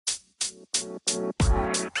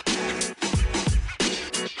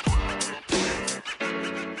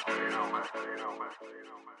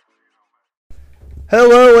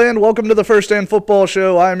Hello and welcome to the First and Football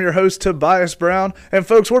Show. I am your host, Tobias Brown. And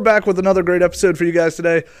folks, we're back with another great episode for you guys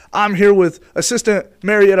today. I'm here with assistant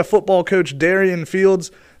Marietta football coach Darian Fields.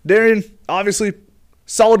 Darian, obviously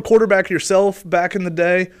solid quarterback yourself back in the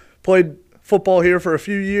day. Played football here for a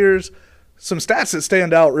few years. Some stats that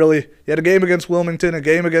stand out, really. You had a game against Wilmington, a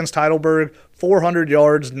game against Heidelberg, 400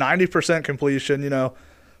 yards, 90% completion,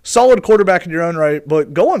 Solid quarterback in your own right,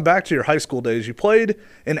 but going back to your high school days, you played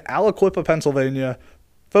in Aliquippa, Pennsylvania.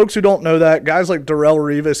 Folks who don't know that, guys like Darrell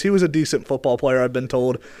Revis, he was a decent football player, I've been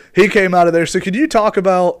told. He came out of there. So could you talk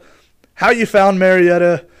about how you found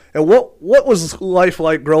Marietta and what was life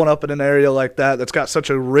like growing up in an area like that that's got such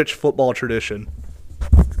a rich football tradition?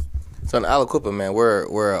 So in Aliquippa, man,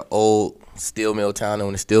 we're an old steel mill town, and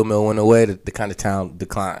when the steel mill went away, the kind of town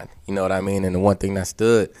declined. You know what I mean? And the one thing that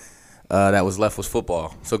stood that was left was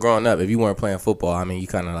football. So growing up, if you weren't playing football, you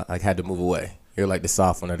kind of like had to move away. You're like the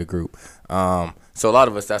soft one of the group. So a lot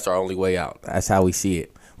of us, that's our only way out. That's how we see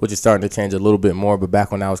it, which is starting to change a little bit more. But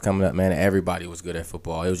back when I was coming up, man, everybody was good at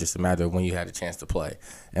football. It was just a matter of when you had a chance to play.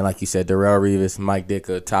 And like you said, Darrell Revis, Mike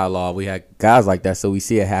Dicker, Ty Law, we had guys like that, so we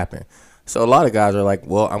see it happen. So a lot of guys are like,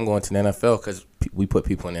 well, I'm going to the NFL because we put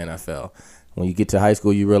people in the NFL. When you get to high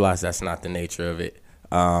school, you realize that's not the nature of it.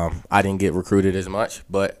 I didn't get recruited as much,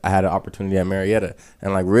 but I had an opportunity at Marietta.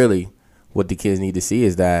 And, really, what the kids need to see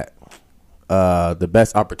is that the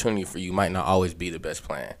best opportunity for you might not always be the best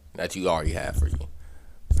plan that you already have for you.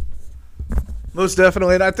 Most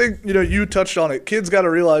definitely. And I think, you touched on it. Kids got to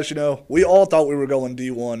realize, we all thought we were going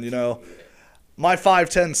D1, My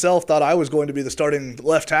 5'10" self thought I was going to be the starting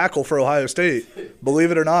left tackle for Ohio State. Believe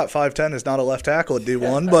it or not, 5'10" is not a left tackle at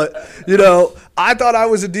D1. But, I thought I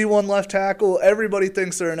was a D1 left tackle. Everybody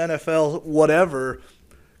thinks they're an NFL whatever.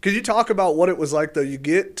 Could you talk about what it was like, though? You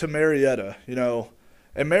get to Marietta,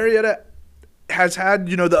 and Marietta has had,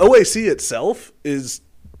 the OAC itself is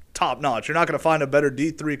top-notch. You're not going to find a better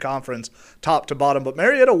D3 conference top to bottom. But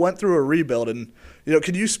Marietta went through a rebuild. And,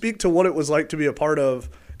 could you speak to what it was like to be a part of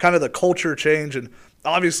kind of the culture change? And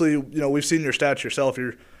obviously, we've seen your stats yourself.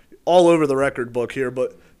 You're all over the record book here.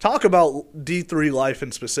 But talk about D3 life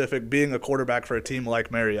in specific, being a quarterback for a team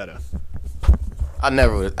like Marietta. I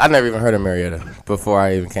never even heard of Marietta before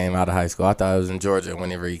I even came out of high school. I thought I was in Georgia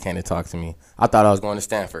whenever he came to talk to me. I thought I was going to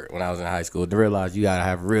Stanford when I was in high school. To realize you got to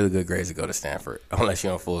have really good grades to go to Stanford unless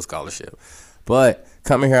you're on full scholarship. But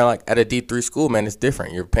coming here at a D3 school, man, it's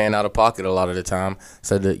different. You're paying out of pocket a lot of the time,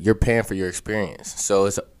 so that you're paying for your experience. So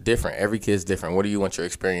it's different. Every kid's different. What do you want your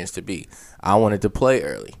experience to be? I wanted to play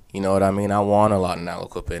early. You know what I mean? I won a lot in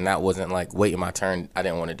Aliquippa, and that wasn't like waiting my turn. I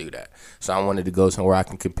didn't want to do that. So I wanted to go somewhere I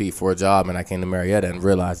can compete for a job, and I came to Marietta and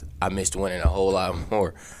realized I missed winning a whole lot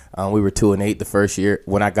more. We were 2-8 the first year.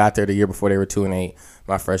 When I got there the year before, they were 2-8.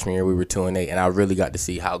 My freshman year, we were 2-8, and I really got to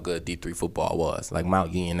see how good D3 football was. Like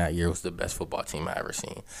Mount Union that year was the best football team I ever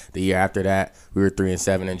seen. The year after that, we were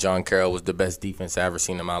 3-7, and John Carroll was the best defense I ever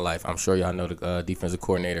seen in my life. I'm sure y'all know the defensive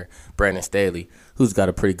coordinator, Brandon Staley, who's got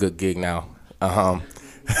a pretty good gig now.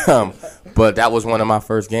 But that was one of my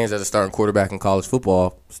first games as a starting quarterback in college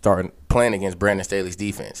football, playing against Brandon Staley's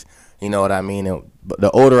defense. You know what I mean? And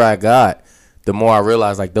the older I got, the more I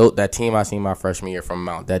realized, that team I seen my freshman year from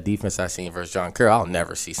Mount, that defense I seen versus John Carroll, I'll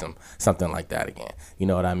never see something like that again. You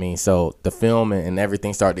know what I mean? So the film and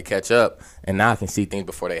everything started to catch up, and now I can see things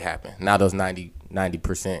before they happen. Now those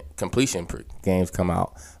 90% completion games come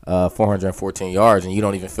out, 414 yards, and you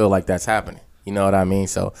don't even feel like that's happening. You know what I mean?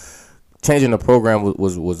 So changing the program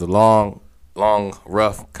was a long,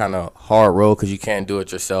 rough, kind of hard road because you can't do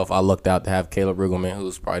it yourself. I lucked out to have Caleb Riggleman,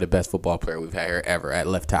 who's probably the best football player we've had here ever at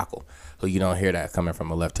left tackle. So you don't hear that coming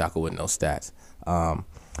from a left tackle with no stats.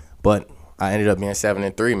 But I ended up being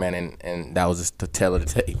 7-3, man, and that was just the tale of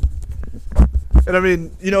the tape.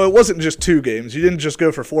 And, it wasn't just two games. You didn't just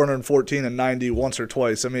go for 414 and 90 once or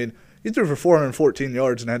twice. You threw for 414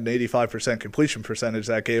 yards and had an 85% completion percentage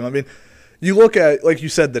that game. You look at, like you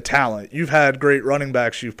said, the talent. You've had great running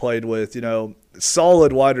backs you've played with,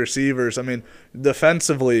 solid wide receivers.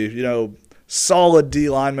 Defensively, solid D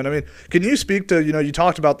linemen. Can you speak to, you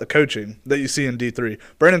talked about the coaching that you see in D3.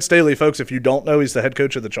 Brandon Staley, folks, if you don't know, he's the head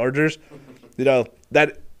coach of the Chargers.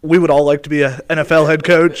 That we would all like to be an NFL head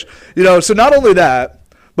coach. So not only that,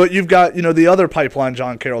 but you've got, the other pipeline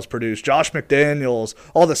John Carroll's produced, Josh McDaniels,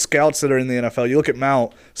 all the scouts that are in the NFL. You look at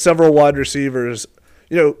Mount, several wide receivers.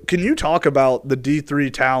 Can you talk about the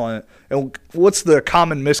D3 talent and what's the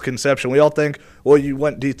common misconception? We all think, well, you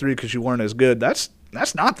went D3 because you weren't as good. That's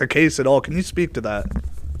not the case at all. Can you speak to that?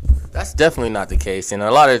 That's definitely not the case. And a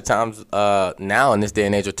lot of the times now in this day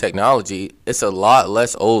and age of technology, it's a lot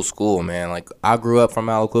less old school, man. Like, I grew up from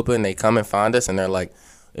Aliquippa, and they come and find us, and they're like,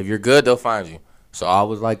 if you're good, they'll find you. So I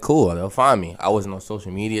was like, cool, they'll find me. I wasn't on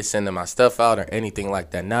social media sending my stuff out or anything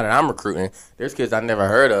like that. Now that I'm recruiting, there's kids I never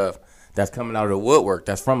heard of that's coming out of the woodwork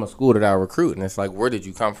that's from a school that I recruit. And it's like, where did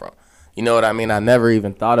you come from? You know what I mean? I never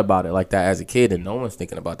even thought about it like that as a kid, and no one's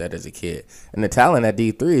thinking about that as a kid. And the talent at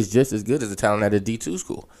D3 is just as good as the talent at a D2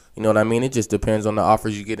 school. You know what I mean? It just depends on the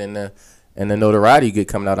offers you get and the notoriety you get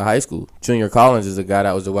coming out of high school. Junior Collins is a guy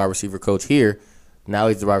that was the wide receiver coach here. Now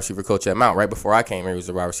he's the wide receiver coach at Mount. Right before I came here, he was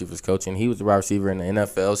the wide receivers coach, and he was the wide receiver in the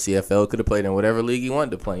NFL, CFL, could have played in whatever league he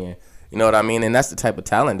wanted to play in. You know what I mean? And that's the type of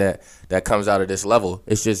talent that comes out of this level.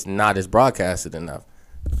 It's just not as broadcasted enough.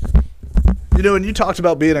 You know, and you talked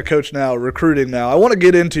about being a coach now, recruiting now. I want to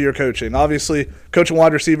get into your coaching. Obviously, coaching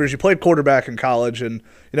wide receivers, you played quarterback in college, and,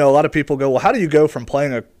 you know, a lot of people go, well, how do you go from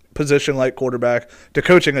playing a position like quarterback to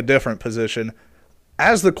coaching a different position?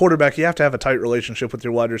 As the quarterback, you have to have a tight relationship with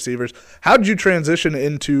your wide receivers. How did you transition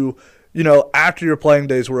into, you know, after your playing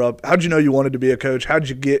days were up, how did you know you wanted to be a coach? How did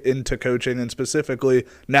you get into coaching, and specifically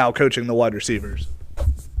now coaching the wide receivers?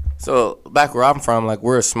 So back where I'm from, like,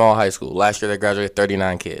 we're a small high school. Last year they graduated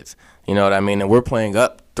 39 kids. You know what I mean? And we're playing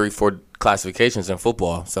up 3-4 classifications in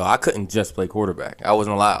football. So I couldn't just play quarterback. I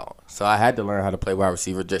wasn't allowed. So I had to learn how to play wide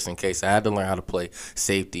receiver just in case. I had to learn how to play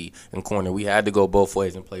safety and corner. We had to go both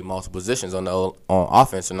ways and play multiple positions on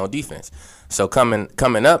offense and on defense. So coming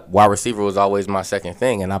up, wide receiver was always my second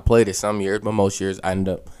thing. And I played it some years, but most years I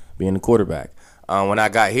ended up being the quarterback. When I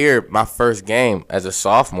got here, my first game as a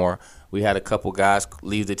sophomore, we had a couple guys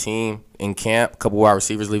leave the team in camp, a couple wide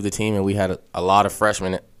receivers leave the team, and we had a lot of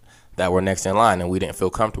freshmen that were next in line, and we didn't feel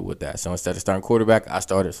comfortable with that. So instead of starting quarterback, I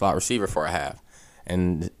started slot receiver for a half.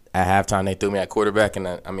 And at halftime, they threw me at quarterback, and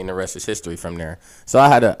the rest is history from there. So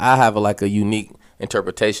I have a unique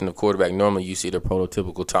interpretation of quarterback. Normally, you see the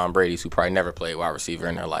prototypical Tom Brady's who probably never played wide receiver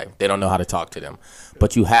in their life. They don't know how to talk to them.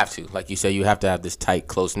 But you have to. Like you say, you have to have this tight,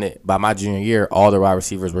 close-knit. By my junior year, all the wide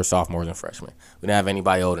receivers were sophomores and freshmen. We didn't have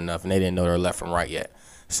anybody old enough, and they didn't know their left from right yet.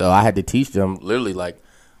 So I had to teach them literally, like,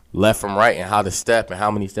 left from right and how to step and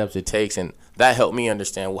how many steps it takes, and that helped me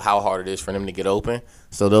understand how hard it is for them to get open.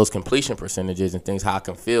 So those completion percentages and things, how I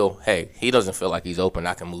can feel, hey, he doesn't feel like he's open,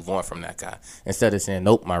 I can move on from that guy. Instead of saying,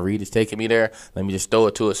 nope, my read is taking me there, let me just throw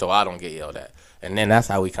it to it so I don't get yelled at. And then that's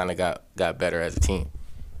how we kind of got better as a team.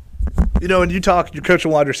 You know, and you're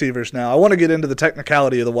coaching wide receivers now. I want to get into the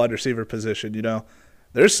technicality of the wide receiver position, you know.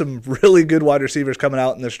 There's some really good wide receivers coming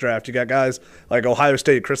out in this draft. You got guys like Ohio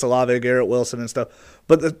State, Chris Olave, Garrett Wilson and stuff.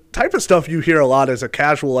 But the type of stuff you hear a lot as a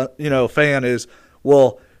casual, you know, fan is,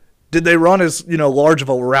 well, did they run as, you know, large of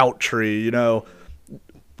a route tree, you know?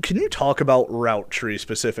 Can you talk about route tree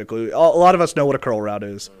specifically? A lot of us know what a curl route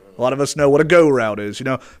is. A lot of us know what a go route is, you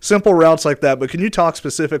know, simple routes like that. But can you talk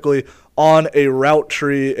specifically on a route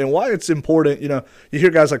tree and why it's important? You know, you hear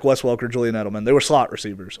guys like Wes Welker, Julian Edelman, they were slot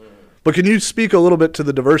receivers. But can you speak a little bit to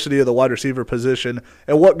the diversity of the wide receiver position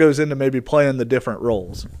and what goes into maybe playing the different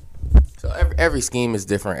roles? So every scheme is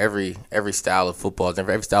different. Every style of football is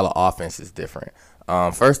different. Every style of offense is different.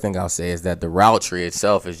 First thing I'll say is that the route tree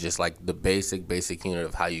itself is just like the basic unit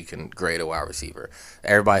of how you can grade a wide receiver.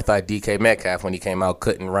 Everybody thought DK Metcalf, when he came out,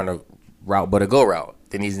 couldn't run a route but a go route.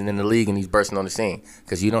 Then he's in the league and he's bursting on the scene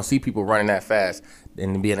because you don't see people running that fast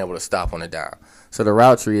and being able to stop on a down. So the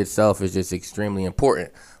route tree itself is just extremely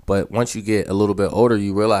important. But once you get a little bit older,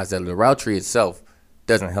 you realize that the route tree itself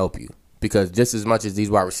doesn't help you. Because just as much as these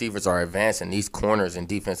wide receivers are advanced, and these corners and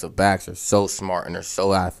defensive backs are so smart and they're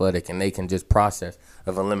so athletic and they can just process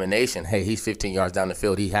of elimination, hey, he's 15 yards down the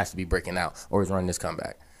field, he has to be breaking out or he's running this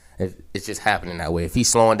comeback. It's just happening that way. If he's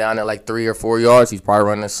slowing down at like 3 or 4 yards, he's probably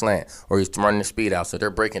running a slant or he's running the speed out. So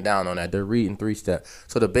they're breaking down on that. They're reading 3-step.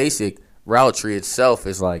 So the basic route tree itself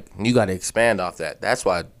is like, you got to expand off that. That's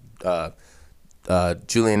why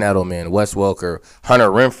Julian Edelman, Wes Welker, Hunter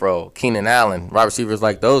Renfrow, Keenan Allen, wide receivers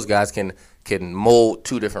like those guys can mold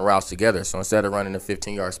two different routes together. So instead of running a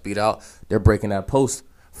 15-yard speed out, they're breaking that post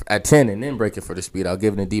at 10 and then breaking for the speed out,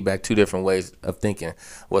 giving the D-back two different ways of thinking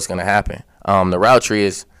what's going to happen. The route tree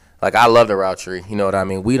is, like, I love the route tree. You know what I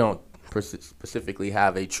mean? We don't specifically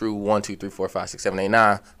have a true 1, 2, 3, 4, 5, 6, 7, 8,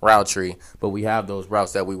 9 route tree, but we have those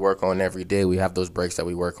routes that we work on every day. We have those breaks that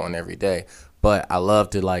we work on every day. But I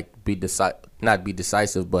love to, like, not be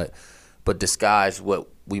decisive, but disguise what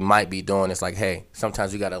we might be doing. It's like, hey,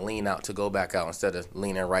 sometimes you got to lean out to go back out instead of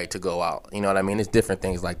leaning right to go out. You know what I mean? It's different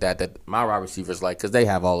things like that my wide receivers like because they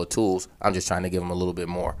have all the tools. I'm just trying to give them a little bit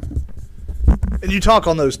more. And you talk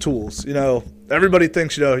on those tools, everybody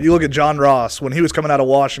thinks, you look at John Ross, when he was coming out of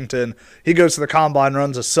Washington, he goes to the combine,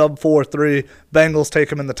 runs a sub 4.3, Bengals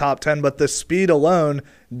take him in the top 10, but the speed alone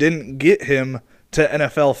didn't get him to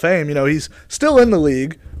NFL fame. He's still in the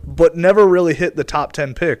league, but never really hit the top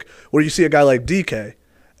 10 pick, where you see a guy like DK.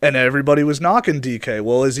 And everybody was knocking DK.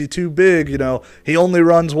 Well, is he too big? He only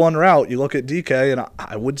runs one route. You look at DK, and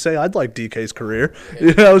I would say I'd like DK's career.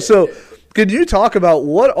 So could you talk about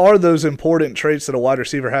what are those important traits that a wide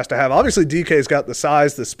receiver has to have? Obviously, DK's got the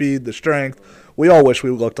size, the speed, the strength. We all wish we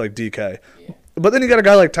looked like DK. Yeah. But then you got a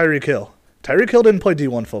guy like Tyreek Hill. Tyreek Hill didn't play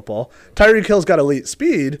D1 football. Tyreek Hill's got elite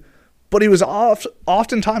speed, but he was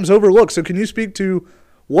oftentimes overlooked. So can you speak to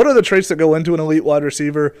what are the traits that go into an elite wide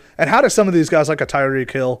receiver, and how do some of these guys like a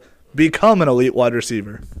Tyreek Hill become an elite wide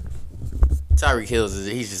receiver? Tyreek Hill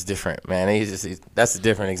he's just different, man. That's a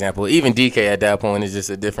different example. Even DK at that point is just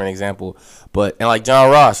a different example. And like John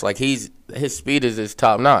Ross, like his speed is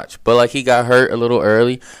top notch, but like he got hurt a little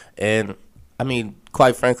early, and I mean,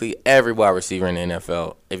 quite frankly, every wide receiver in the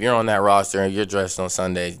NFL, if you're on that roster and you're dressed on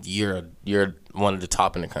Sunday, you're one of the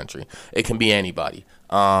top in the country. It can be anybody.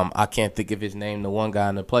 I can't think of his name. The one guy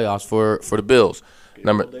in the playoffs for the Bills.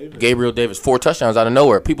 Gabriel Davis, 4 touchdowns out of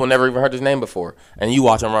nowhere. People never even heard his name before. And you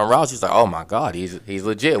watch him run routes, he's like, oh my God, he's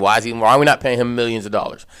legit. Why are we not paying him millions of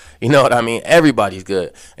dollars? You know what I mean? Everybody's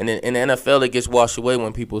good. And then in the NFL, it gets washed away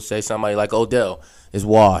when people say somebody like Odell is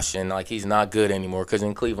washed and like he's not good anymore, because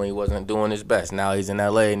in Cleveland he wasn't doing his best. Now he's in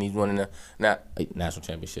LA and he's winning the national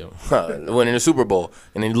championship, winning the Super Bowl,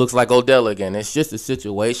 and then he looks like Odell again. It's just a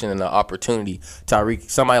situation and an opportunity.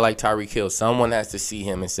 Somebody like Tyreek Hill, someone has to see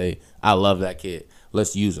him and say, I love that kid.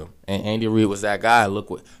 Let's use him. And Andy Reid was that guy.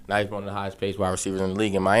 Now he's one of the highest paid wide receivers in the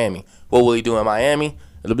league in Miami. What will he do in Miami?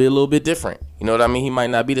 It'll be a little bit different. You know what I mean? He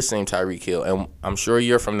might not be the same Tyreek Hill. And I'm sure a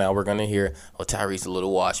year from now we're going to hear, Tyreek's a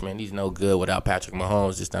little washed, man. He's no good without Patrick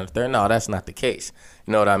Mahomes. Just not there. No, that's not the case.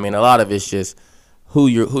 You know what I mean? A lot of it's just who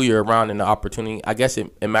you're around and the opportunity. I guess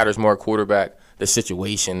it matters more quarterback. The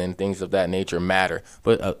situation and things of that nature matter.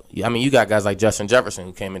 But, you got guys like Justin Jefferson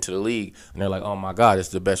who came into the league, and they're like, oh, my God, it's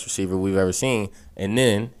the best receiver we've ever seen. And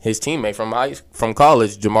then his teammate from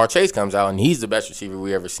college, Jamar Chase, comes out, and he's the best receiver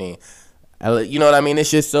we've ever seen. You know what I mean? It's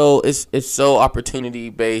just it's so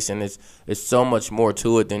opportunity-based, and it's so much more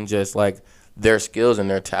to it than just, like, their skills and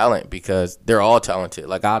their talent, because they're all talented.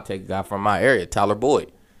 Like, I'll take a guy from my area, Tyler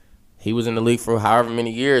Boyd. He was in the league for however many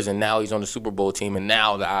years, and now he's on the Super Bowl team, and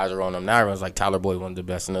now the eyes are on him. Now everyone's like, Tyler Boyd, one of the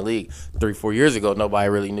best in the league. 3-4 years ago, nobody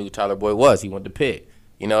really knew who Tyler Boyd was. He went to Pitt.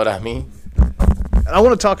 You know what I mean? And I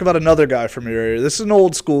want to talk about another guy from your area. This is an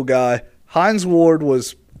old school guy. Hines Ward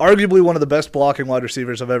was arguably one of the best blocking wide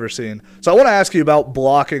receivers I've ever seen. So I want to ask you about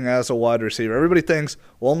blocking as a wide receiver. Everybody thinks,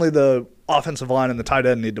 well, only the offensive line and the tight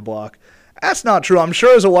end need to block. That's not true. I'm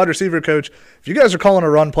sure as a wide receiver coach, if you guys are calling a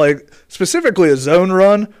run play, specifically a zone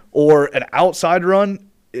run or an outside run,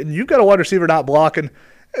 and you've got a wide receiver not blocking,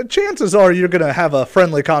 chances are you're going to have a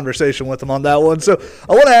friendly conversation with them on that one. So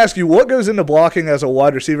I want to ask you, what goes into blocking as a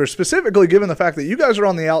wide receiver, specifically given the fact that you guys are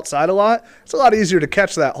on the outside a lot? It's a lot easier to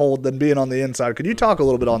catch that hold than being on the inside. Could you talk a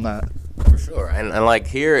little bit on that? For sure. And like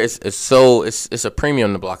here, it's a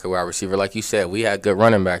premium to block a wide receiver. Like you said, we had good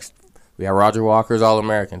running backs. We had Roger Walker's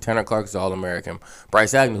All-American, Tanner Clark's All-American,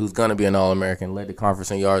 Bryce Agnew, who's going to be an All-American, led the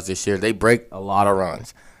conference in yards this year. They break a lot of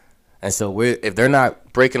runs. And so if they're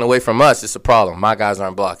not breaking away from us, it's a problem. My guys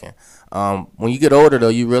aren't blocking. When you get older, though,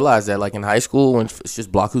 you realize that, like in high school, when it's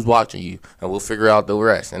just block who's watching you, and we'll figure out the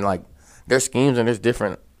rest. And, like, there's schemes and there's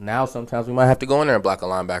different. Now sometimes we might have to go in there and block a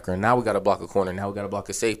linebacker, and now we got to block a corner. Now we got to block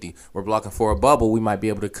a safety. We're blocking for a bubble. We might be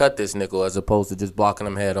able to cut this nickel as opposed to just blocking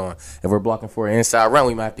them head on. If we're blocking for an inside run,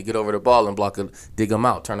 we might have to get over the ball and dig them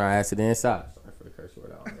out, turn our ass to the inside. Sorry for the curse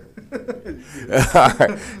word out.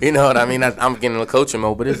 You know what I mean? I'm getting a coaching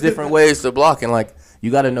mode, but there's different ways to block, and like you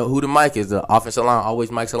got to know who the mic is. The offensive line always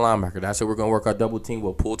mics a linebacker. That's how we're going to work our double team.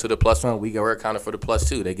 We'll pull to the +1. We're accounted for the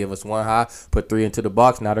 +2. They give us one high, put 3 into the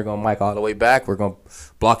box. Now they're going to mic all the way back. We're going to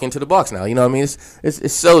block into the box now. You know what I mean?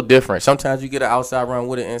 It's so different. Sometimes you get an outside run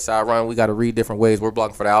with an inside run. We got to read different ways. We're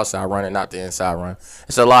blocking for the outside run and not the inside run.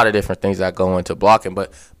 It's a lot of different things that go into blocking,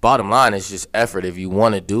 but bottom line is just effort. If you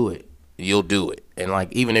want to do it, you'll do it. And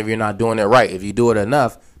like even if you're not doing it right, if you do it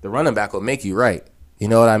enough, the running back will make you right. You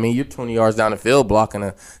know what I mean? You're 20 yards down the field blocking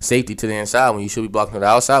a safety to the inside when you should be blocking to the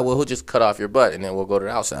outside. Well, he'll just cut off your butt, and then we'll go to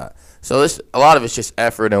the outside. So a lot of it's just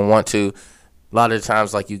effort and want to. A lot of the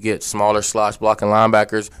times, like, you get smaller slots blocking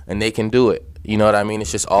linebackers, and they can do it. You know what I mean?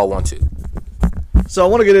 It's just all want to. So I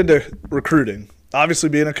want to get into recruiting. Obviously,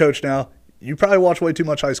 being a coach now, you probably watch way too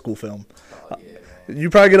much high school film. Oh, yeah, man. You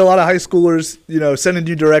probably get a lot of high schoolers, sending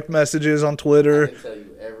you direct messages on Twitter. I can tell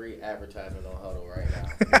you every advertisement on Huddle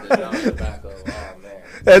Oh, man.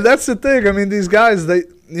 And that's the thing. I mean, these guys, they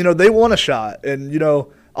want a shot. And,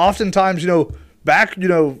 oftentimes, back,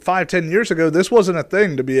 5-10 years ago, this wasn't a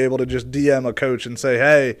thing to be able to just DM a coach and say,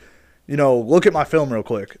 hey, look at my film real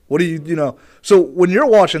quick. What do you. So when you're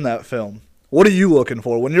watching that film, what are you looking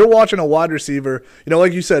for? When you're watching a wide receiver,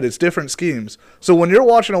 like you said, it's different schemes. So when you're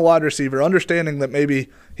watching a wide receiver, understanding that maybe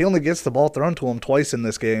he only gets the ball thrown to him twice in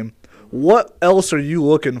this game, what else are you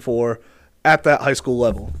looking for at that high school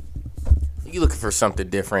level? You're looking for something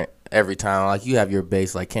different every time. Like, you have your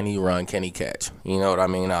base, like, can he run, can he catch? You know what I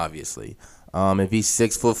mean, obviously. If he's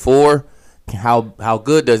 6'4", how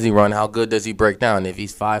good does he run? How good does he break down? If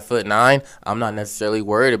he's 5'9", I'm not necessarily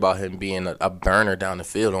worried about him being a burner down the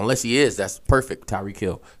field. Unless he is, that's perfect. Tyreek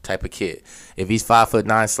Hill type of kid. If he's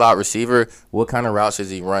 5'9" slot receiver, what kind of routes is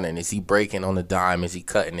he running? Is he breaking on the dime? Is he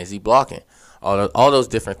cutting? Is he blocking? All those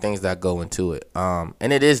different things that go into it.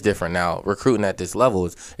 And it is different now. Recruiting at this level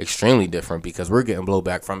is extremely different because we're getting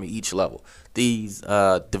blowback from each level. These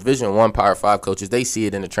Division I Power 5 coaches, they see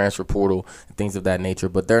it in the transfer portal and things of that nature,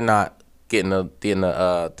 but they're not getting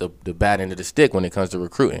the bad end of the stick when it comes to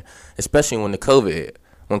recruiting, especially when the COVID hit.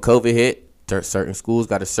 When COVID hit, certain schools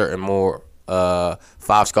got a certain more 5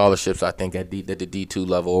 scholarships, I think, at the D2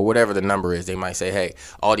 level or whatever the number is. They might say, hey,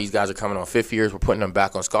 all these guys are coming on 5th years. We're putting them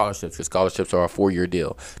back on scholarships because scholarships are a 4-year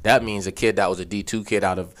deal. That means a kid that was a D2 kid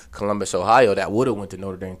out of Columbus, Ohio, that would have went to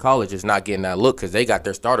Notre Dame College is not getting that look because they got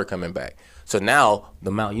their starter coming back. So now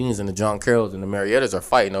the Mount Unions and the John Carrolls and the Mariettas are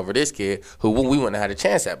fighting over this kid who we wouldn't have had a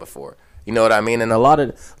chance at before. You know what I mean? And a lot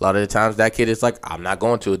of the times that kid is like, I'm not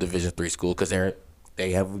going to a Division III school because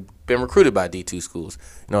they have been recruited by D2 schools.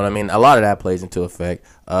 You know what I mean? A lot of that plays into effect.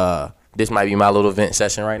 This might be my little vent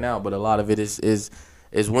session right now, but a lot of it is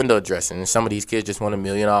window dressing. And some of these kids just want 1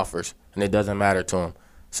 million offers, and it doesn't matter to them.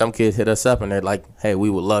 Some kids hit us up, and they're like, hey,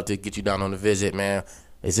 we would love to get you down on a visit, man.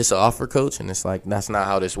 Is this an offer, coach? And it's like, that's not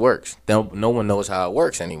how this works. No one knows how it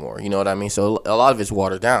works anymore. You know what I mean? So a lot of it's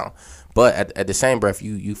watered down. But at the same breath,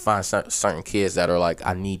 you find certain kids that are like,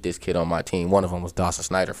 I need this kid on my team. One of them was Dawson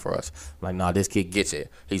Snyder for us. I'm like, nah, this kid gets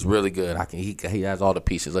it. He's really good. He has all the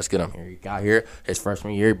pieces. Let's get him here. He got here his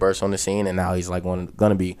freshman year. He burst on the scene, and now he's like going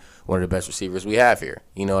to be one of the best receivers we have here.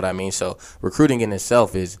 You know what I mean? So recruiting in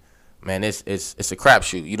itself is, man, it's a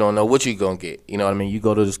crapshoot. You don't know what you're going to get. You know what I mean? You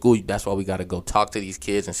go to the school. That's why we got to go talk to these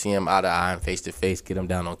kids and see them eye to eye and face to face, get them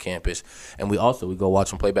down on campus. And we go watch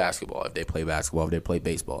them play basketball if they play basketball, if they play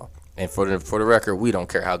baseball. And for the record, we don't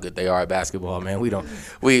care how good they are at basketball, man.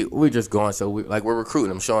 We're just going. So we're recruiting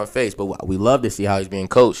them, showing face. But we love to see how he's being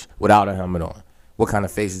coached without a helmet on. What kind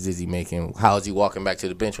of faces is he making? How is he walking back to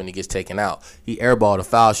the bench when he gets taken out? He airballed a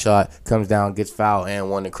foul shot, comes down, gets fouled, and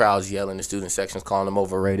when the crowd's yelling, the student section's calling him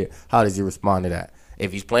overrated. How does he respond to that?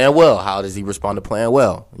 If he's playing well, how does he respond to playing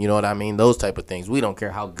well? You know what I mean? Those type of things. We don't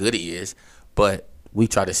care how good he is, but we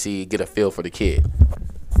try to get a feel for the kid.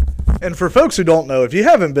 And for folks who don't know, if you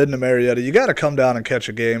haven't been to Marietta, you got to come down and catch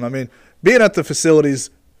a game. I mean, being at the facilities,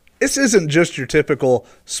 this isn't just your typical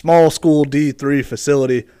small school D3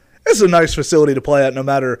 facility. It's a nice facility to play at no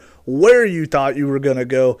matter where you thought you were going to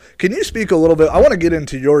go. Can you speak a little bit? I want to get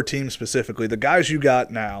into your team specifically, the guys you got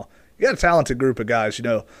now. You got a talented group of guys,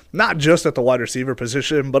 not just at the wide receiver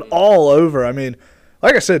position, but all over. I mean,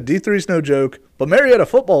 like I said, D3's no joke, but Marietta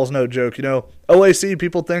football is no joke. OAC,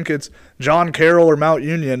 people think it's John Carroll or Mount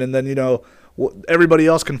Union, and then, everybody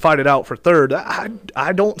else can fight it out for third.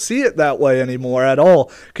 I don't see it that way anymore at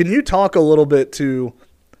all. Can you talk a little bit to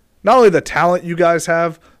not only the talent you guys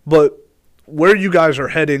have, but where you guys are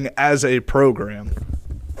heading as a program?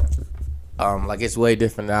 It's way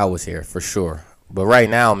different than I was here, for sure. But right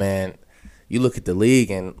now, man, you look at the league,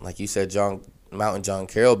 and like you said, Mount and John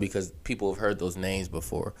Carroll, because people have heard those names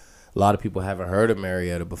before. A lot of people haven't heard of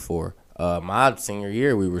Marietta before. My senior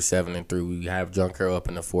year, we were 7-3. We have John Carroll up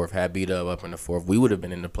in the 4th, had B-Dub up in the 4th. We would have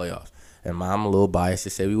been in the playoffs. And I'm a little biased to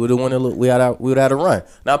say we would have won. We would have had a run.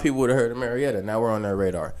 Now people would have heard of Marietta. Now we're on their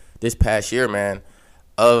radar. This past year, man,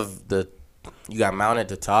 you got Mount at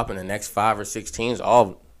the top, and the next 5 or 6 teams,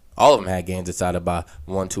 all of them had games decided by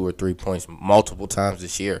 1, 2, or 3 points multiple times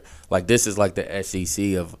this year. This is like the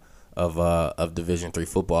SEC of Division III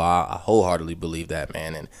football. I wholeheartedly believe that,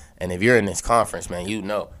 man. And if you're in this conference, man,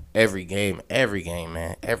 every game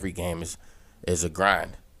is a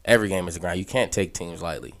grind. Every game is a grind. You can't take teams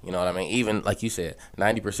lightly. You know what I mean? Even, like you said,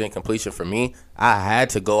 90% completion for me, I had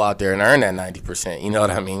to go out there and earn that 90%. You know what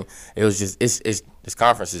I mean? It was just, this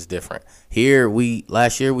conference is different. Here,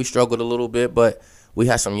 last year we struggled a little bit, but we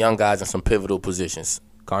had some young guys in some pivotal positions.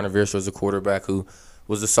 Connor Vierce was a quarterback who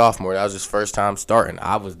was a sophomore. That was his first time starting.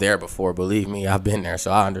 I was there before. Believe me, I've been there, so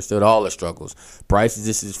I understood all the struggles. Bryce, this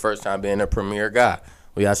is his first time being a premier guy.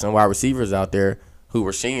 We had some wide receivers out there who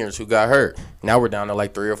were seniors who got hurt. Now we're down to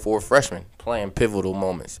like 3 or 4 freshmen playing pivotal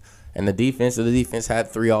moments. And the defense had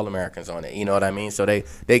 3 All-Americans on it. You know what I mean? So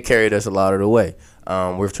they carried us a lot of the way.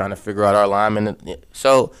 We're trying to figure out our linemen.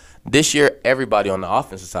 So this year, everybody on the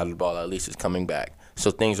offensive side of the ball at least is coming back. So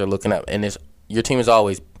things are looking up. And your team is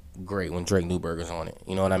always great when Drake Newberger's on it.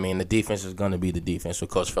 You know what I mean? The defense is going to be the defense with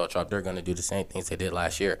Coach Feltrop. They're going to do the same things they did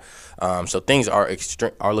last year. So things are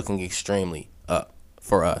looking extremely up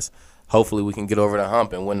for us. Hopefully we can get over the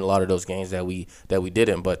hump and win a lot of those games that we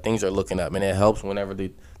didn't. But things are looking up, and it helps whenever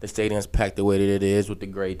the stadium's packed the way that it is with the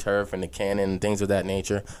gray turf and the cannon and things of that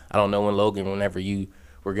nature. I don't know whenever you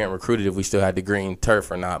were getting recruited if we still had the green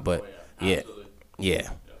turf or not, but yeah.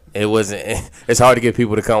 It wasn't. It's hard to get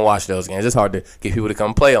people to come watch those games. It's hard to get people to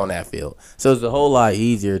come play on that field. So it's a whole lot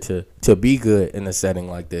easier to be good in a setting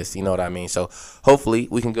like this. You know what I mean? So hopefully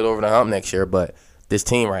we can get over the hump next year. But this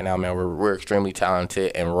team right now, man, we're extremely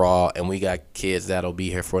talented and raw, and we got kids that'll be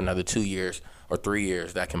here for another 2 years or 3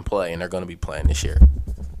 years that can play, and they're going to be playing this year.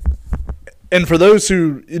 And for those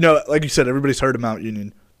who, like you said, everybody's heard of Mount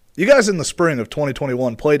Union. You guys in the spring of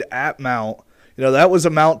 2021 played at Mount. That was a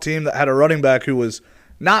Mount team that had a running back who was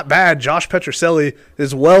not bad. Josh Petroselli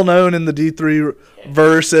is well known in the D3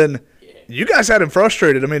 verse, and you guys had him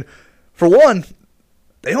frustrated. I mean, for one,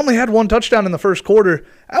 they only had 1 touchdown in the first quarter.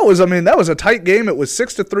 That was a tight game. It was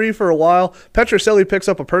 6-3 for a while. Petroselli picks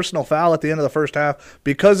up a personal foul at the end of the first half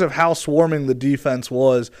because of how swarming the defense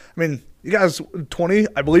was. I mean, you guys,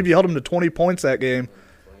 I believe you held them to 20 points that game.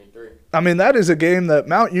 23. I mean, that is a game that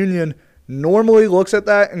Mount Union normally looks at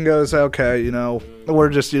that and goes, okay, we're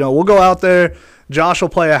just, we'll go out there. Josh will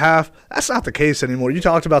play a half. That's not the case anymore. You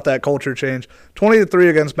talked about that culture change. 20-3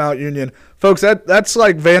 against Mount Union. Folks, that's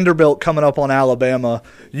like Vanderbilt coming up on Alabama.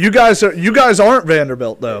 You guys aren't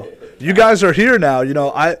Vanderbilt, though. You guys are here now.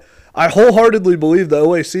 I wholeheartedly believe the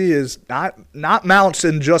OAC is not Mounts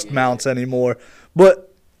and just Mounts anymore.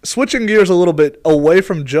 But switching gears a little bit away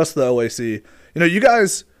from just the OAC, you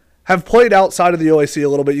guys have played outside of the OAC a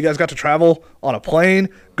little bit. You guys got to travel on a plane,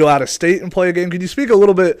 go out of state and play a game. Could you speak a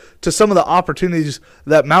little bit to some of the opportunities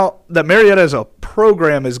that Marietta as a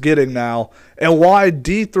program is getting now, and why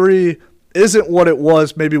D3 isn't what it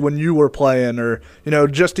was maybe when you were playing, or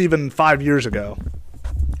just even 5 years ago?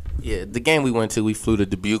 Yeah, the game we went to, we flew to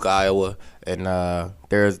Dubuque, Iowa, and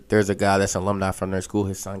there's a guy that's an alumni from their school.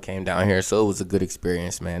 His son came down here, so it was a good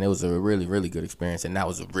experience, man. It was a really, really good experience, and that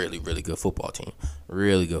was a really, really good football team.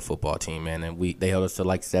 Really good football team, man. And they held us to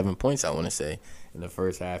like 7 points, I want to say, in the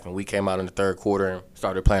first half, and we came out in the third quarter and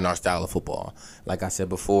started playing our style of football. Like I said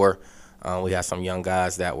before, we had some young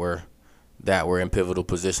guys that were in pivotal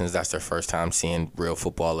positions. That's their first time seeing real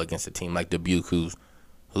football against a team like Dubuque, who's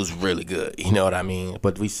really good, you know what I mean?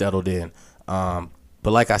 But we settled in.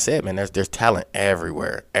 But like I said, man, there's talent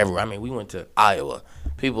everywhere. I mean, we went to Iowa.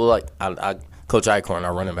 People like Coach Eichhorn,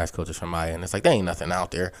 our running backs coach, is from Iowa, and it's like there ain't nothing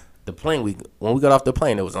out there. The plane, when we got off the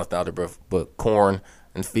plane, there was nothing out there but corn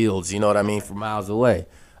and fields, you know what I mean, for miles away.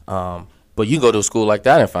 But you go to a school like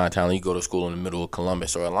that and find talent. You go to a school in the middle of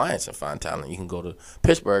Columbus or Alliance and find talent. You can go to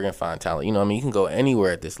Pittsburgh and find talent. You know what I mean? You can go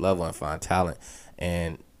anywhere at this level and find talent.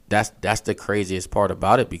 And that's the craziest part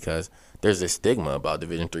about it, because there's this stigma about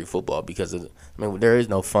Division III football because there is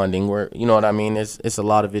no funding. You know what I mean? It's a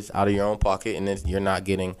lot of it's out of your own pocket, and you're not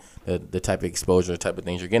getting the type of exposure, the type of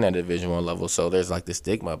things you're getting at Division I level. So there's like this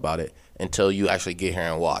stigma about it until you actually get here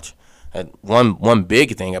and watch. And one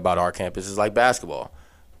big thing about our campus is like basketball.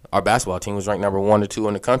 Our basketball team was ranked number 1 or 2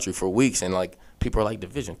 in the country for weeks, and like people are like,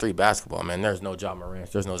 Division III basketball, man, there's no Ja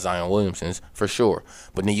Morant, there's no Zion Williamsons for sure.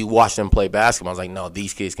 But then you watch them play basketball, it's like, no,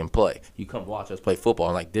 these kids can play. You come watch us play football,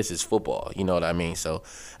 and like, this is football, you know what I mean? So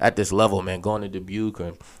at this level, man, going to Dubuque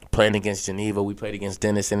and playing against Geneva, we played against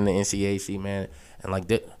Denison in the NCAC, man, and like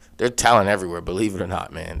there's talent everywhere, believe it or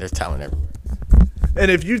not, man, there's talent everywhere. And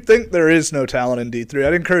if you think there is no talent in D3,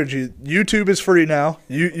 I'd encourage you. YouTube is free now.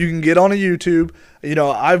 You can get on a YouTube.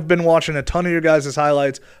 I've been watching a ton of your guys'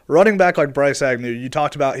 highlights. Running back like Bryce Agnew, you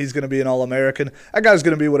talked about he's going to be an All-American. That guy's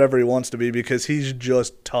going to be whatever he wants to be because he's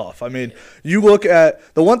just tough. I mean, you look at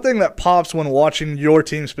the one thing that pops when watching your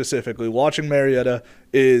team specifically, watching Marietta,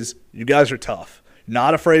 is you guys are tough.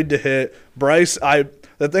 Not afraid to hit. Bryce,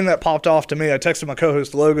 the thing that popped off to me, I texted my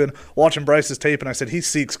co-host Logan watching Bryce's tape, and I said he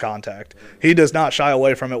seeks contact. He does not shy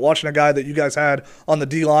away from it. Watching a guy that you guys had on the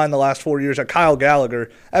D-line the last 4 years, Kyle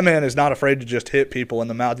Gallagher, that man is not afraid to just hit people in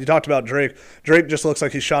the mouth. You talked about Drake. Drake just looks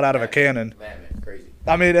like he's shot out of a cannon. Man, crazy.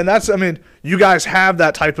 You guys have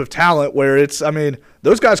that type of talent where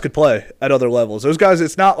those guys could play at other levels. Those guys,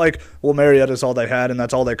 it's not like, well, Marietta's all they had and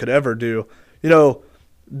that's all they could ever do.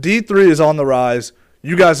 D3 is on the rise.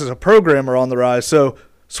 you guys as a program are on the rise. So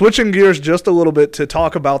switching gears just a little bit to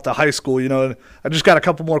talk about the high school, I just got a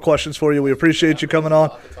couple more questions for you. We appreciate you coming on.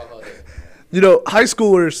 High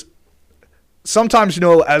schoolers, sometimes,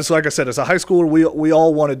 like I said, as a high schooler, we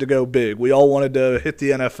all wanted to go big. We all wanted to hit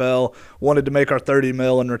the NFL, wanted to make our 30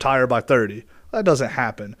 mil and retire by 30. That doesn't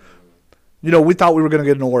happen. We thought we were going to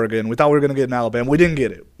get in Oregon. We thought we were going to get in Alabama. We didn't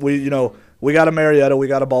get it. We got a Marietta. We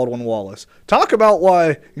got a Baldwin Wallace. Talk about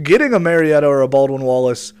why getting a Marietta or a Baldwin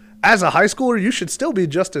Wallace as a high schooler, you should still be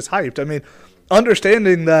just as hyped. I mean,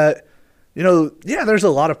 understanding that, there's a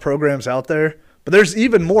lot of programs out there, but there's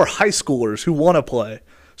even more high schoolers who want to play.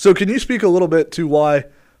 So can you speak a little bit to why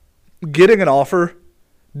getting an offer,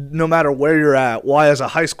 no matter where you're at, why as a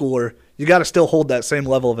high schooler, you got to still hold that same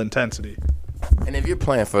level of intensity? And if you're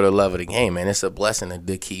playing for the love of the game, man, it's a blessing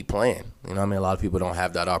to keep playing. A lot of people don't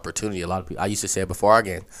have that opportunity. A lot of people, I used to say it before our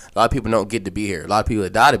game, a lot of people don't get to be here. A lot of people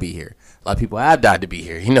die to be here. A lot of people have died to be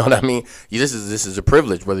here. You know what I mean? This is a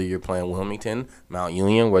privilege, whether you're playing Wilmington, Mount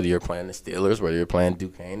Union, whether you're playing the Steelers, whether you're playing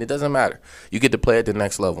Duquesne. It doesn't matter. You get to play at the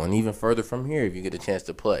next level. And even further from here, if you get a chance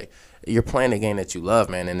to play, you're playing the game that you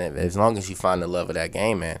love, man. And as long as you find the love of that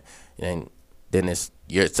game, man, then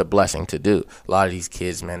it's a blessing to do. A lot of these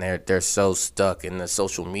kids, man, they're so stuck in the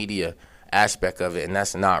social media aspect of it, and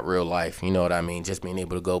that's not real life. You know what I mean? Just being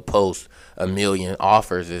able to go post a million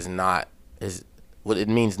offers is it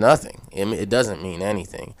means nothing. It doesn't mean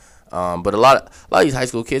anything. But a lot of these high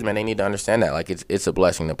school kids, man, they need to understand that. Like, it's a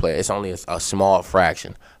blessing to play. It's only a small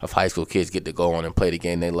fraction of high school kids get to go on and play the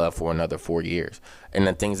game they love for another 4 years. And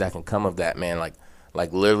the things that can come of that, man, like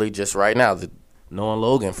literally just right now, knowing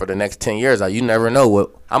Logan for the next 10 years, you never know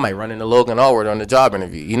what I might run into Logan Allward on the job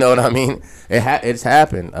interview. You know what I mean? It's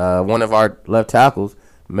happened. One of our left tackles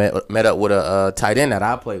met up with a tight end that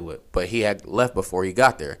I played with, but he had left before he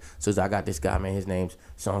got there. So I got this guy, man, his name's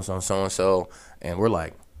so-and-so, and we're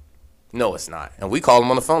like, no, it's not. And we call him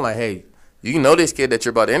on the phone like, hey, you know this kid that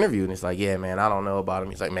you're about to interview? And it's like, yeah, man, I don't know about him.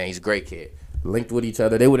 He's like, man, he's a great kid. Linked with each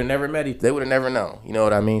other. They would have never met. They would have never known. You know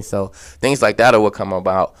what I mean? So things like that are what come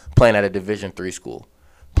about playing at a Division III school.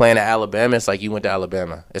 Playing at Alabama, it's like you went to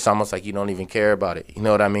Alabama. It's almost like you don't even care about it. You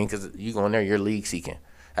know what I mean? Because you go in there, you're league seeking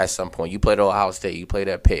at some point. You played at Ohio State. You played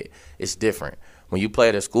at Pitt. It's different. When you play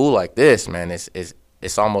at a school like this, man,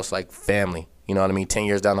 it's almost like family. You know what I mean? 10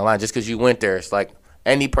 years down the line, just because you went there, it's like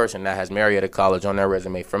any person that has Marietta College on their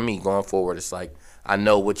resume, for me, going forward, it's like I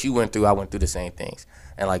know what you went through. I went through the same things.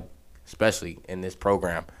 And, like, especially in this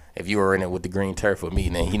program, if you were in it with the green turf with me,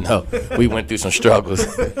 then we went through some struggles.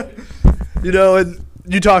 And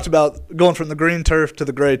you talked about going from the green turf to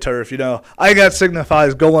the gray turf. I think that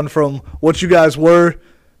signifies going from what you guys were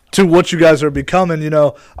to what you guys are becoming.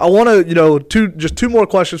 I want to, just two more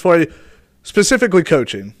questions for you, specifically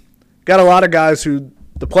coaching. Got a lot of guys who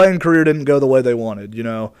the playing career didn't go the way they wanted.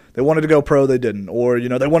 They wanted to go pro, they didn't. Or,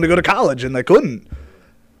 they wanted to go to college and they couldn't.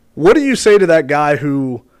 What do you say to that guy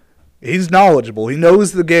who he's knowledgeable, he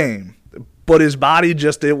knows the game, but his body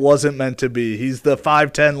it wasn't meant to be? He's the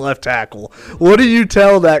 5'10" left tackle. What do you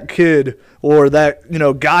tell that kid or that,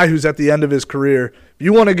 guy who's at the end of his career? If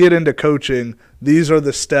you want to get into coaching, these are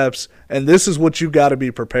the steps, and this is what you got to be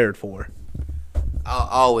prepared for. I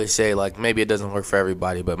always say, like, maybe it doesn't work for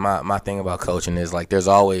everybody, but my thing about coaching is, like, there's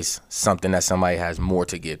always something that somebody has more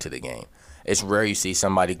to give to the game. It's rare you see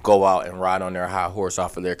somebody go out and ride on their high horse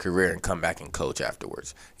off of their career and come back and coach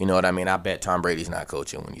afterwards. You know what I mean? I bet Tom Brady's not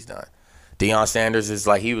coaching when he's done. Deion Sanders is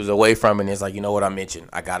like, he was away from it, and it's like, you know what, I'm itching.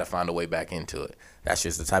 I got to find a way back into it. That's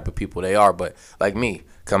just the type of people they are. But like me,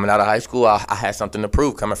 coming out of high school, I had something to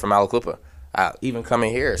prove coming from Aliquippa. Even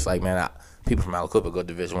coming here, it's like, man, people from Aliquippa go to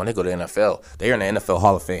Division I, they go to NFL. They're in the NFL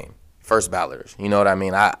Hall of Fame, first balloters. You know what I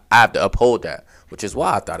mean? I have to uphold that, which is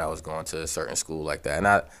why I thought I was going to a certain school like that,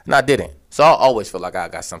 and I didn't. So I always feel like I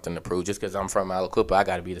got something to prove. Just because I'm from Aliquippa, I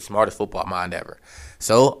got to be the smartest football mind ever.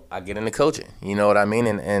 So I get into coaching. You know what I mean?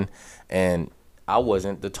 And I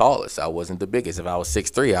wasn't the tallest. I wasn't the biggest. If I was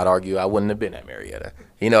 6'3", I'd argue I wouldn't have been at Marietta.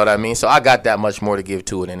 You know what I mean? So I got that much more to give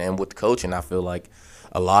to it. And with coaching, I feel like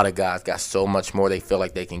a lot of guys got so much more they feel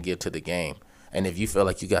like they can give to the game. And if you feel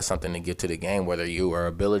like you got something to give to the game, whether you are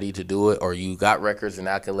ability to do it or you got records and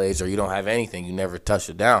accolades or you don't have anything, you never touched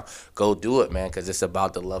it down, go do it, man, because it's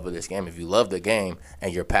about the love of this game. If you love the game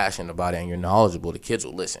and you're passionate about it and you're knowledgeable, the kids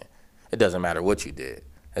will listen. It doesn't matter what you did.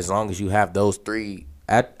 As long as you have those three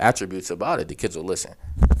attributes about it, the kids will listen.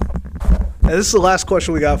 And this is the last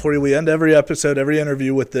question we got for you. We end every episode, every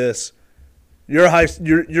interview with this. You're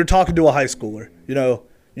talking to a high schooler. You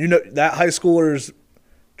know that high schooler's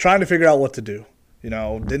trying to figure out what to do.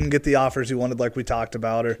 Didn't get the offers he wanted like we talked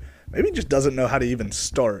about, or maybe just doesn't know how to even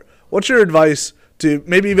start. What's your advice to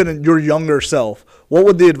maybe even your younger self, what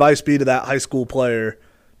would the advice be to that high school player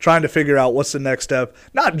trying to figure out what's the next step,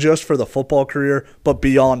 not just for the football career, but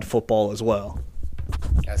beyond football as well?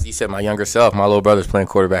 As you said, my younger self, my little brother's playing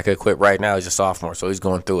quarterback at Quip right now. He's a sophomore, so he's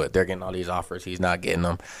going through it. They're getting all these offers. He's not getting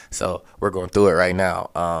them. So we're going through it right now.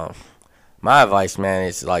 My advice, man,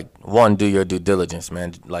 is, like, one, do your due diligence,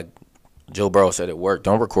 man. Like Joe Burrow said at work,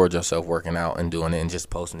 don't record yourself working out and doing it and just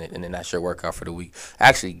posting it, and then that's your workout for the week.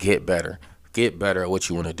 Actually get better. Get better at what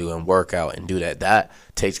you want to do and work out and do that. That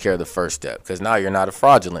takes care of the first step, because now you're not a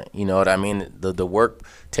fraudulent. You know what I mean? The work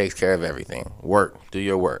takes care of everything. Work. Do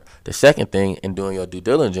your work. The second thing in doing your due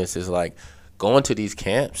diligence is, like, going to these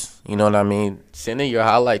camps. You know what I mean? Sending your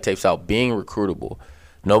highlight tapes out, being recruitable.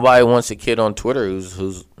 Nobody wants a kid on Twitter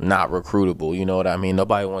who's not recruitable. You know what I mean?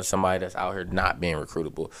 Nobody wants somebody that's out here not being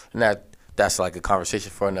recruitable. And that's like a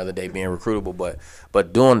conversation for another day, being recruitable.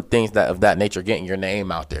 But doing things of that nature, getting your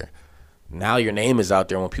name out there. Now your name is out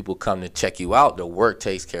there. When people come to check you out, the work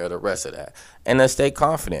takes care of the rest of that. And then stay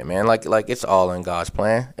confident, man. Like it's all in God's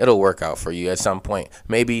plan. It'll work out for you at some point.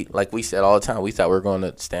 Maybe, like we said all the time, we thought we were going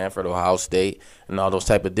to Stanford, Ohio State, and all those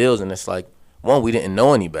type of deals. And it's like, one, we didn't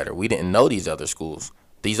know any better. We didn't know these other schools.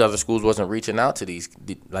 These other schools wasn't reaching out to these,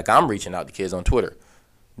 like I'm reaching out to kids on Twitter.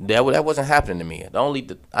 That wasn't happening to me.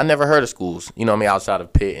 I never heard of schools, you know what I mean, outside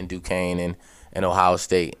of Pitt and Duquesne and Ohio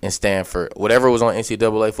State and Stanford. Whatever was on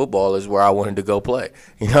NCAA football is where I wanted to go play.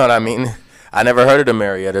 You know what I mean? I never heard of the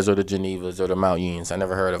Mariettas or the Genevas or the Mount Unions. I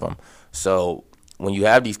never heard of them. So when you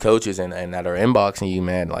have these coaches and that are inboxing you,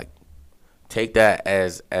 man, like, take that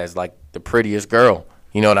as like the prettiest girl.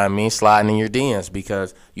 You know what I mean? Sliding in your DMs,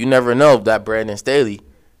 because you never know if that Brandon Staley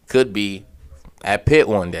could be at Pitt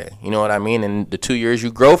one day. You know what I mean? And the 2 years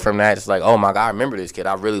you grow from that, it's like, oh, my God, I remember this kid.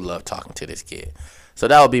 I really love talking to this kid. So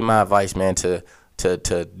that would be my advice, man, to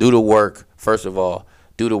do the work. First of all,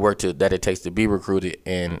 do the work that it takes to be recruited,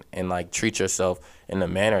 and like, treat yourself in the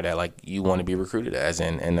manner that, like, you want to be recruited as,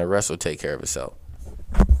 and the rest will take care of itself.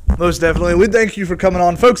 Most definitely. We thank you for coming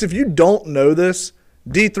on. Folks, if you don't know this,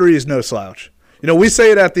 D3 is no slouch. You know, we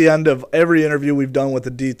say it at the end of every interview we've done with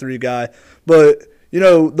a D3 guy, but you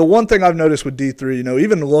know, the one thing I've noticed with D3, you know,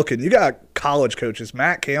 even looking, you got college coaches.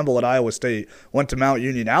 Matt Campbell at Iowa State went to Mount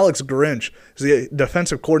Union. Alex Grinch is the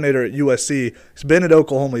defensive coordinator at USC. He's been at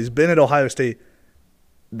Oklahoma. He's been at Ohio State.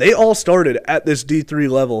 They all started at this D3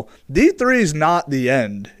 level. D3 is not the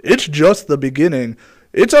end. It's just the beginning.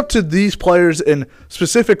 It's up to these players, and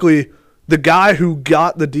specifically the guy who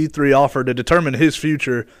got the D3 offer, to determine his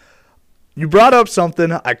future. You brought up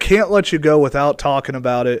something. I can't let you go without talking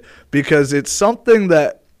about it, because it's something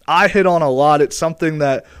that I hit on a lot. It's something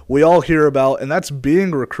that we all hear about, and that's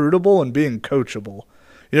being recruitable and being coachable.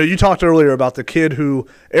 You know, you talked earlier about the kid who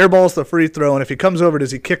airballs the free throw, and if he comes over,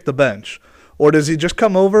 does he kick the bench? Or does he just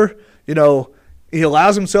come over? You know, he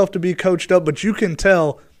allows himself to be coached up, but you can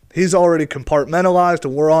tell he's already compartmentalized,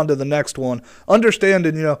 and we're on to the next one.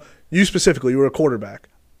 Understanding, you know, you specifically, you were a quarterback.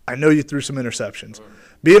 I know you threw some interceptions.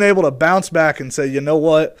 Being able to bounce back and say, you know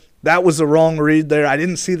what, that was the wrong read there. I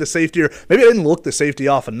didn't see the safety, or maybe I didn't look the safety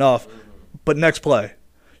off enough, but next play.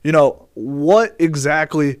 You know, what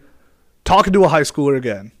exactly, talking to a high schooler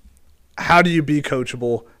again, how do you be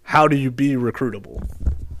coachable? How do you be recruitable?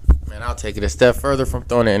 Man, I'll take it a step further from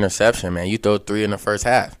throwing an interception, man. You throw 3 in the first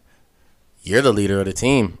half. You're the leader of the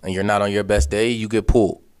team, and you're not on your best day, you get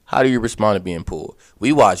pulled. How do you respond to being pulled?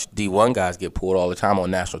 We watch D1 guys get pulled all the time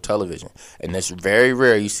on national television, and it's very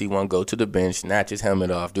rare you see one go to the bench, snatch his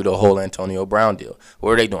helmet off, do the whole Antonio Brown deal.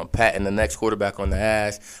 What are they doing? Patting the next quarterback on the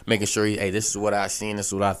ass, making sure, hey, this is what I seen, this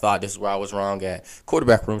is what I thought, this is where I was wrong at.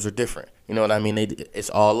 Quarterback rooms are different. You know what I mean? It's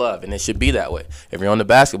all love, and it should be that way. If you're on the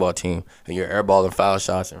basketball team and you're airballing foul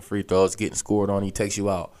shots and free throws, getting scored on, he takes you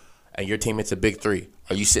out, and your team hits a big 3,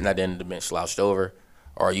 are you sitting at the end of the bench slouched over,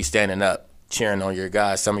 or are you standing up cheering on your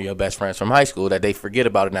guys, some of your best friends from high school, that they forget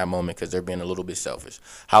about in that moment because they're being a little bit selfish?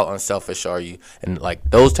 How unselfish are you? And, like,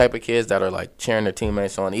 those type of kids that are, like, cheering their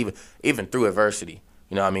teammates on, even through adversity,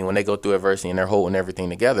 you know what I mean? When they go through adversity and they're holding everything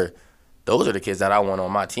together, those are the kids that I want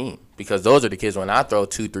on my team, because those are the kids, when I throw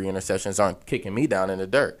 2-3 interceptions, aren't kicking me down in the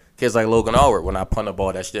dirt. Kids like Logan Allward, when I punt a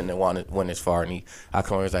ball that shouldn't have went as far, and I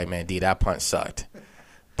come over and like, man, D, that punt sucked.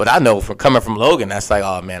 But I know from coming from Logan, that's like,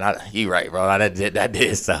 oh, man, you right, bro. That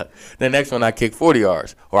did suck. The next one, I kick 40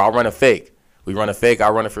 yards, or I'll run a fake. We run a fake, I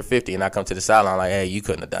run it for 50, and I come to the sideline like, hey, you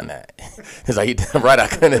couldn't have done that. It's like, you damn right, I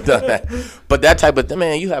couldn't have done that. But that type of thing,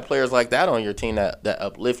 man, you have players like that on your team that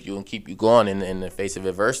uplift you and keep you going in the face of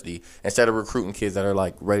adversity, instead of recruiting kids that are,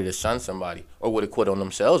 like, ready to shun somebody or would have quit on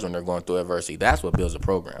themselves when they're going through adversity. That's what builds a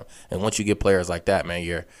program. And once you get players like that, man,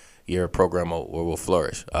 your program will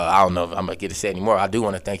flourish. I don't know if I'm gonna get to say anymore. I do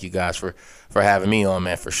want to thank you guys for having me on,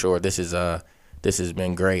 man, for sure. This has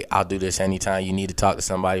been great. I'll do this anytime you need to talk to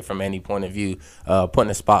somebody from any point of view, putting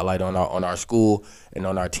a spotlight on our school and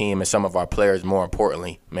on our team and some of our players. More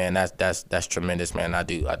importantly, man, that's tremendous, man. I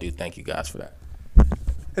do thank you guys for that.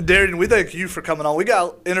 And Darian, we thank you for coming on. We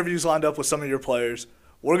got interviews lined up with some of your players.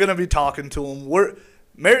 We're going to be talking to them.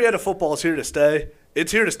 Marietta football is here to stay.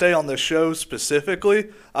 It's here to stay on this show specifically.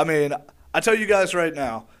 I mean, I tell you guys right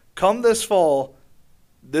now, come this fall,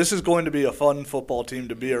 this is going to be a fun football team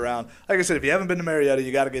to be around. Like I said, if you haven't been to Marietta,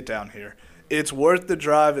 you got to get down here. It's worth the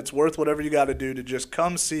drive. It's worth whatever you got to do to just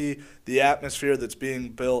come see the atmosphere that's being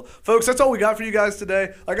built. Folks, that's all we got for you guys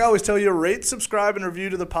today. Like I always tell you, rate, subscribe, and review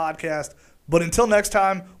to the podcast. But until next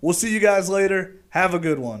time, we'll see you guys later. Have a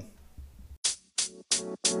good one.